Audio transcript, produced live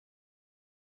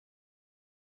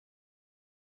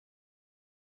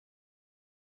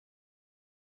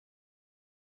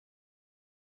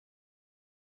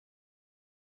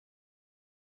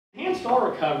Enhanced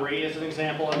oil recovery is an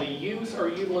example of the use or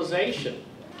utilization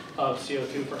of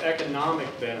CO2 for economic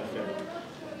benefit.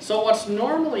 So what's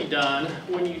normally done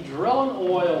when you drill an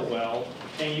oil well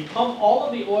and you pump all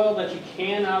of the oil that you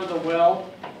can out of the well,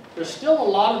 there's still a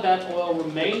lot of that oil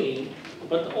remaining,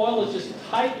 but the oil is just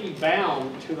tightly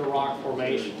bound to the rock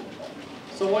formation.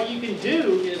 So what you can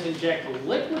do is inject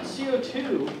liquid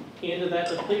CO2 into that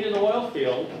depleted oil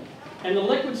field, and the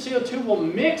liquid CO2 will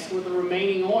mix with the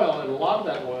remaining oil, and a lot of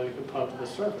that oil you can pump to the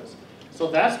surface. So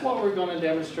that's what we're going to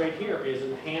demonstrate here, is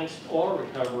enhanced oil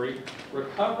recovery,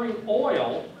 recovering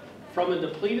oil from a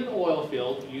depleted oil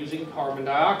field using carbon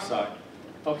dioxide.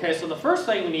 Okay, so the first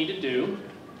thing we need to do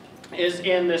is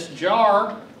in this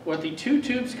jar with the two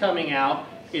tubes coming out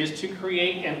is to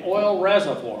create an oil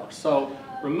reservoir. So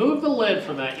remove the lid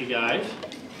from that, you guys.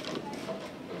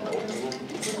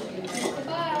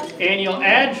 And you'll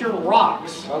add your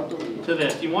rocks to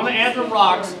this. You want to add the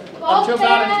rocks up to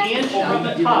about an inch from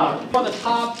the top. For the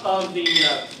top of the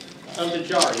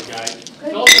jar, you guys.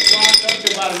 Fill the rocks up to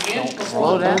about an inch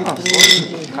before the top.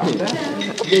 Calm down.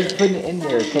 Just putting it in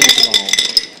there. Take it all.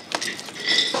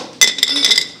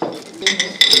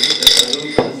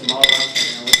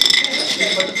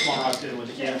 Put the small rocks in with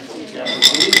it, yeah.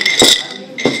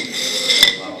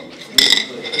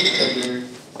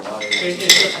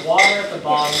 It's just water at the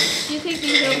bottom. You take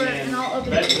these over and I'll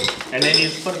open it. And then you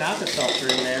just put an Alka-Seltzer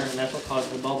in there, and that's what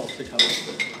causes the bubbles to come.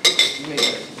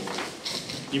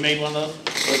 You made one of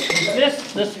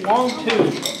those? This long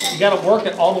tube, you got to work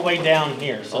it all the way down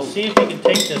here. So see if you can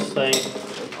take this thing,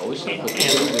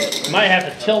 and you might have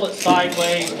to tilt it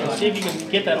sideways, and see if you can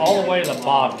get that all the way to the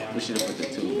bottom. We should have put the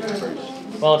tube first.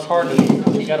 Well, it's hard to,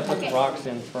 you got to put the rocks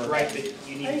in first. Right, but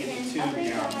you need to get the tube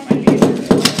down.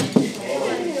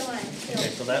 Okay,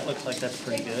 so that looks like that's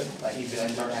pretty good.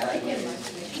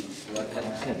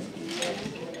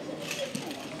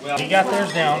 Well, you got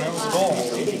theirs down, it was gold.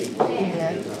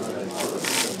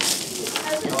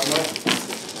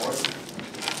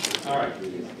 All right.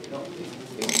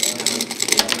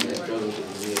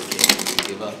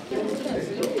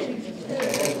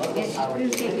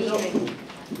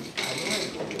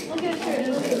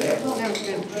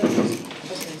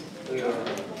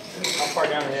 How far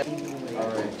down ahead? All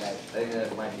right. I think that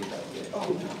might be about good.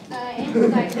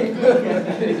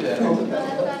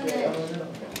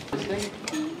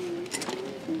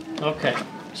 Okay,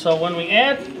 so when we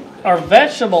add our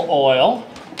vegetable oil,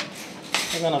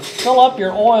 we're going to fill up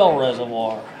your oil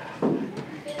reservoir.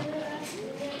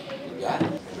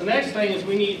 The next thing is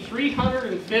we need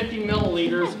 350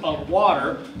 milliliters of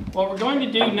water. What we're going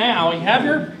to do now, you have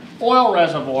your oil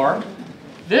reservoir.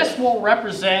 This will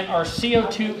represent our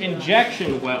CO2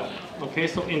 injection well. Okay,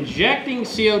 so injecting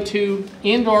CO2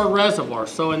 into our reservoir.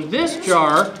 So in this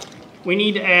jar, we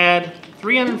need to add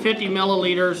 350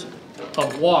 milliliters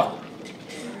of water.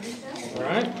 All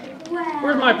right?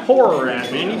 Where's my pourer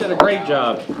at, man? You did a great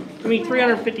job. Give me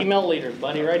 350 milliliters,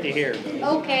 buddy, right to here.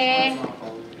 Okay.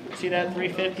 See that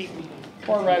 350?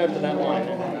 Pour right up to that line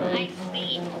there. Nice.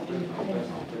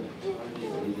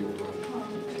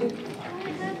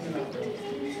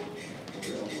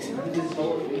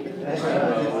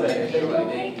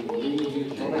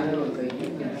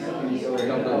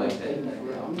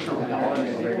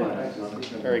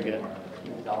 Very good.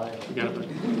 You gotta put,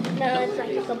 No, it's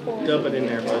like a bowl. dump it in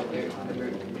there, bud.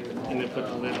 And then put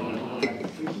the lid on it.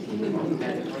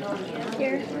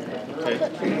 Here. Okay.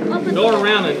 Go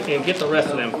around and get the rest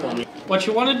of them for me. What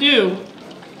you want to do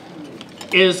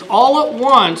is all at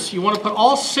once, you want to put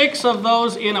all 6 of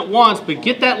those in at once, but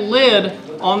get that lid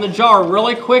on the jar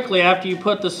really quickly after you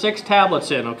put the 6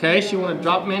 tablets in, okay? So you want to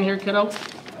drop them in here, kiddo? I'll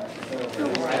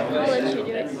let you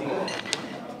do it.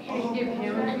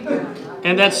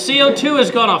 And that CO2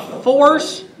 is going to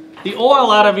force the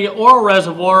oil out of your oil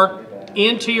reservoir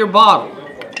into your bottle.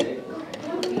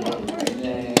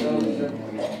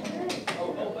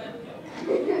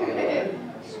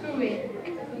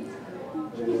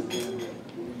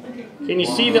 Can you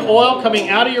see the oil coming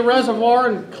out of your reservoir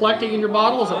and collecting in your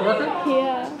bottle? Is it working?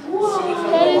 Yeah.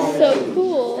 That is so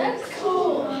cool. That's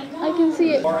cool. I can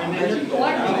see it. I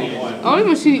don't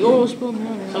even see the oil spilling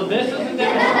out. So this is the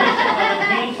demonstration of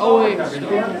enhanced oil recovery.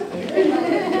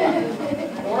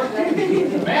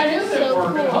 Man, is it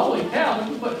working? Holy cow, did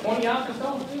you put 20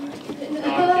 Alka-Seltzer?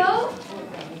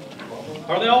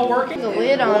 Are they all working? The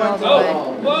lid on all the way.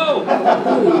 Whoa!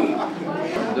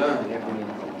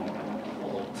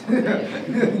 You can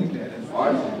get it all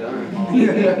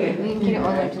the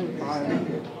way to the bottom.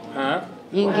 Huh?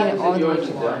 You can get it all the way to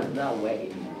the bottom. No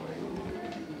way.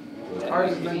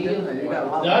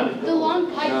 Done? The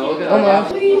long pipe. Almost.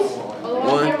 Please.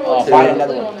 Oh, find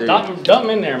another one. Dump them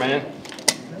in there, man.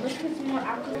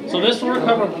 So this will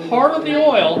recover part of the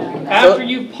oil after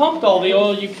you've pumped all the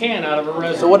oil you can out of a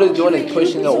reservoir. So what it's doing is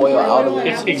pushing the oil out of it?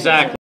 It's exactly.